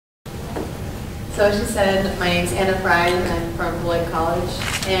So as she said, my name's Bryan. I'm from Beloit College,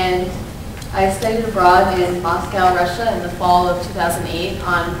 and I studied abroad in Moscow, Russia in the fall of 2008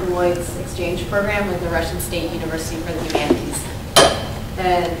 on Beloit's exchange program with the Russian State University for the Humanities.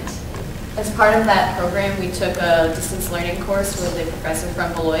 And as part of that program, we took a distance learning course with a professor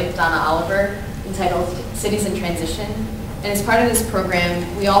from Beloit, Donna Oliver, entitled Cities in Transition. And as part of this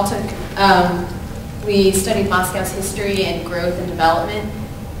program, we all took, we studied Moscow's history and growth and development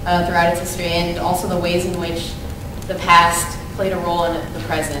throughout its history, and also the ways in which the past played a role in the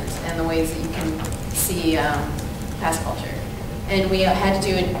present, and the ways that you can see past culture. And we had to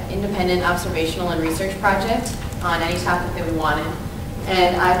do an independent observational and research project on any topic that we wanted,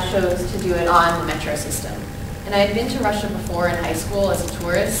 and I chose to do it on the metro system. And I had been to Russia before in high school as a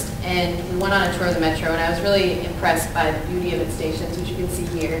tourist, and we went on a tour of the metro, and I was really impressed by the beauty of its stations, which you can see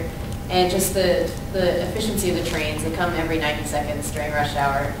here, and just the efficiency of the trains. They come every 90 seconds during rush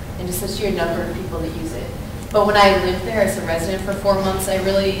hour, and just the sheer number of people that use it. But when I lived there as a resident for 4 months, I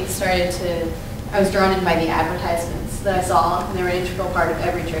really I was drawn in by the advertisements that I saw, and they were an integral part of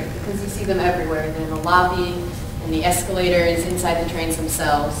every trip, because you see them everywhere. They're in the lobby, in the escalators, inside the trains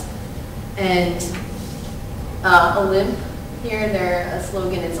themselves. And Olymp, here, their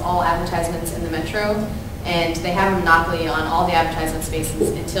slogan is all advertisements in the metro, and they have a monopoly on all the advertisement spaces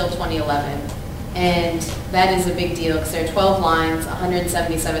until 2011. And that is a big deal because there are 12 lines,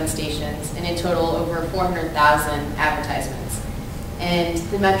 177 stations, and in total over 400,000 advertisements. And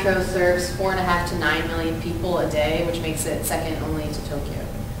the metro serves 4.5 to 9 million people a day, which makes it second only to Tokyo.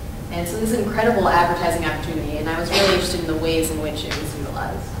 And so this is an incredible advertising opportunity, and I was really interested in the ways in which it was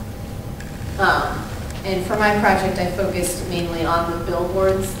utilized. And for my project, I focused mainly on the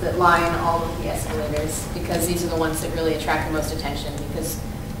billboards that line all of the escalators, because these are the ones that really attract the most attention, because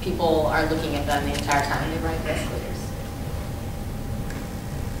people are looking at them the entire time they ride the escalators.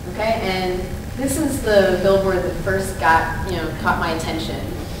 Okay, and this is the billboard that first caught my attention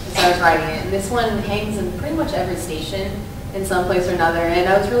as I was riding it. And this one hangs in pretty much every station in some place or another. And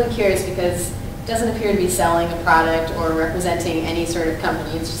I was really curious because it doesn't appear to be selling a product or representing any sort of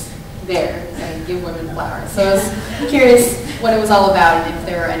company. It's just there, saying give women flowers. So I was curious what it was all about and if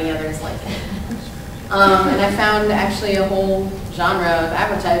there were any others like it. And I found actually a whole genre of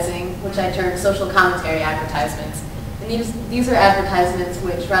advertising, which I termed social commentary advertisements. And these are advertisements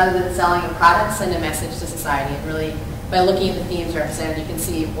which, rather than selling a product, send a message to society. And really, by looking at the themes represented, you can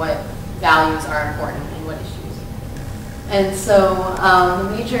see what values are important and what issues. And so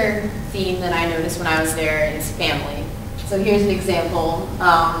the major theme that I noticed when I was there is family. So here's an example.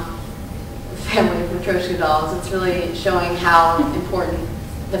 Family of Matryoshka dolls. It's really showing how important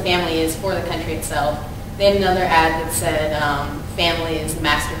the family is for the country itself. They had another ad that said family is the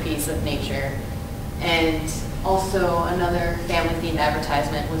masterpiece of nature. And also another family-themed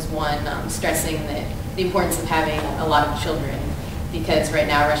advertisement was one stressing the importance of having a lot of children, because right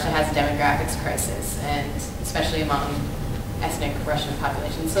now Russia has a demographics crisis, and especially among ethnic Russian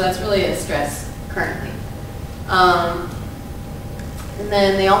populations. So that's really a stress currently. And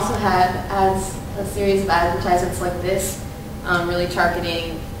then they also had a series of advertisements like this, really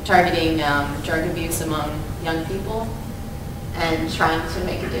targeting drug abuse among young people and trying to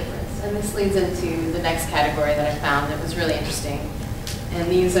make a difference. And this leads into the next category that I found that was really interesting. And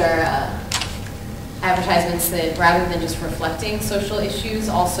these are advertisements that, rather than just reflecting social issues,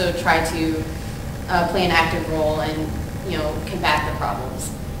 also try to play an active role and combat the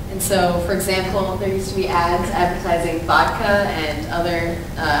problems. And so, for example, there used to be ads advertising vodka and other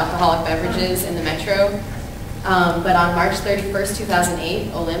alcoholic beverages in the metro. But on March 31st,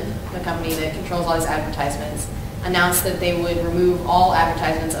 2008, Olymp, the company that controls all these advertisements, announced that they would remove all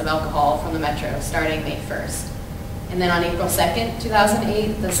advertisements of alcohol from the metro starting May 1st. And then on April 2nd,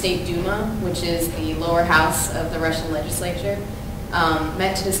 2008, the State Duma, which is the lower house of the Russian legislature,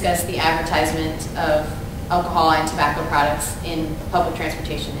 met to discuss the advertisement of alcohol and tobacco products in public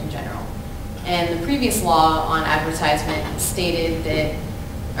transportation in general. And the previous law on advertisement stated that,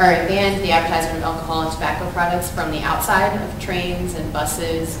 or it banned the advertisement of alcohol and tobacco products from the outside of trains and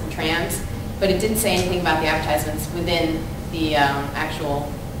buses and trams, but it didn't say anything about the advertisements within the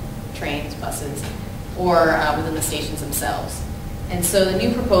actual trains, buses, or within the stations themselves. And so the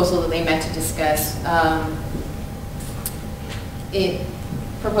new proposal that they met to discuss, it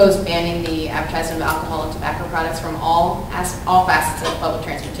proposed banning the advertisement of alcohol and tobacco products from all facets of public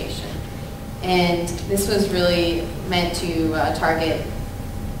transportation. And this was really meant to target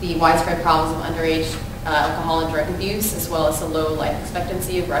the widespread problems of underage alcohol and drug abuse, as well as the low life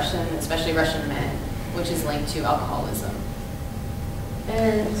expectancy of especially Russian men, which is linked to alcoholism.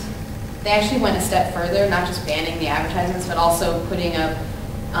 And they actually went a step further, not just banning the advertisements, but also putting up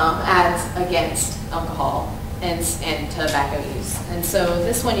ads against alcohol and tobacco use. And so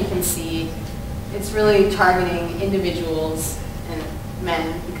this one you can see, it's really targeting individuals and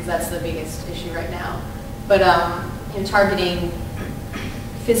men, because that's the biggest issue right now. But targeting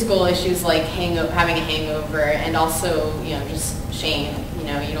physical issues like having a hangover, and also just shame.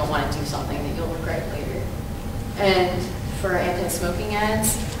 You don't want to do something that you'll regret later. And for anti-smoking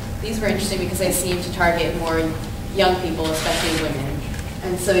ads, these were interesting because they seem to target more young people, especially women.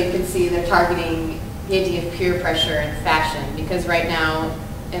 And so you can see they're targeting the idea of peer pressure and fashion, because right now,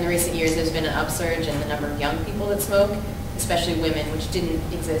 in recent years, there's been an upsurge in the number of young people that smoke, especially women, which didn't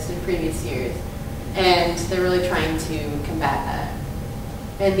exist in previous years. And they're really trying to combat that.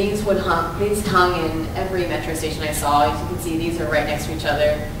 And these hung in every metro station I saw. As you can see, these are right next to each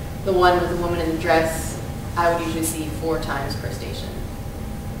other. The one with the woman in the dress, I would usually see 4 times per station.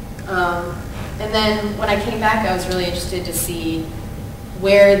 And then when I came back, I was really interested to see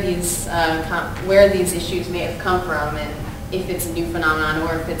where these issues may have come from, and if it's a new phenomenon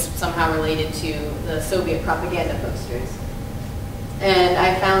or if it's somehow related to the Soviet propaganda posters. And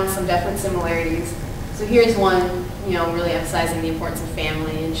I found some definite similarities. So here's one, really emphasizing the importance of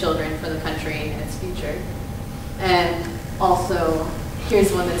family and children for the country and its future. And also,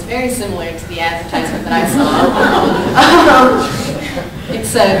 here's one that's very similar to the advertisement that I saw,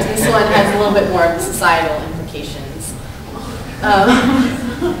 except this one has a little bit more of the societal implications. And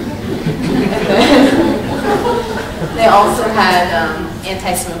then they also had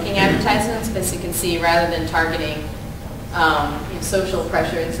anti-smoking advertisements, but as you can see, rather than targeting social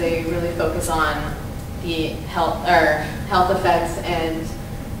pressures, they really focus on the health effects and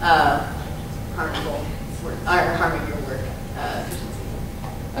harming your work efficiency.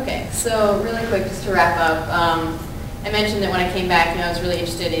 Okay, so really quick, just to wrap up, I mentioned that when I came back, I was really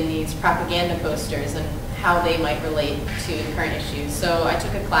interested in these propaganda posters and how they might relate to the current issues. So I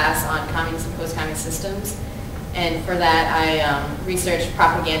took a class on communist and post-communist systems, and for that I researched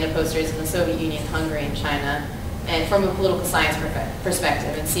propaganda posters in the Soviet Union, Hungary, and China, and from a political science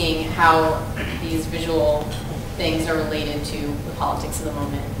perspective, and seeing how these visual things are related to the politics of the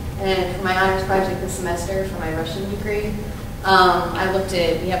moment. And for my honors project this semester, for my Russian degree, I looked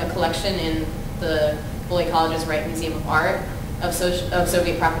at, we have a collection in the Beloit College's Wright Museum of Art of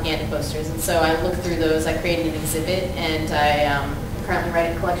Soviet propaganda posters. And so I looked through those, I created an exhibit, and I am currently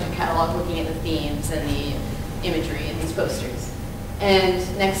writing a collection catalog looking at the themes and the imagery in these posters. And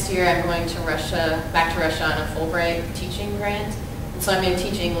next year I'm going to back to Russia on a Fulbright teaching grant. And so I'm going to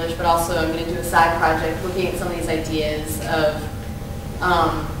teach English, but also I'm going to do a side project looking at some of these ideas of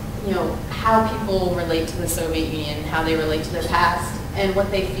how people relate to the Soviet Union, how they relate to their past, and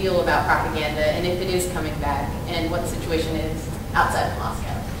what they feel about propaganda, and if it is coming back, and what the situation is outside of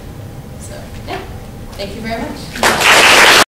Moscow. So, yeah, thank you very much.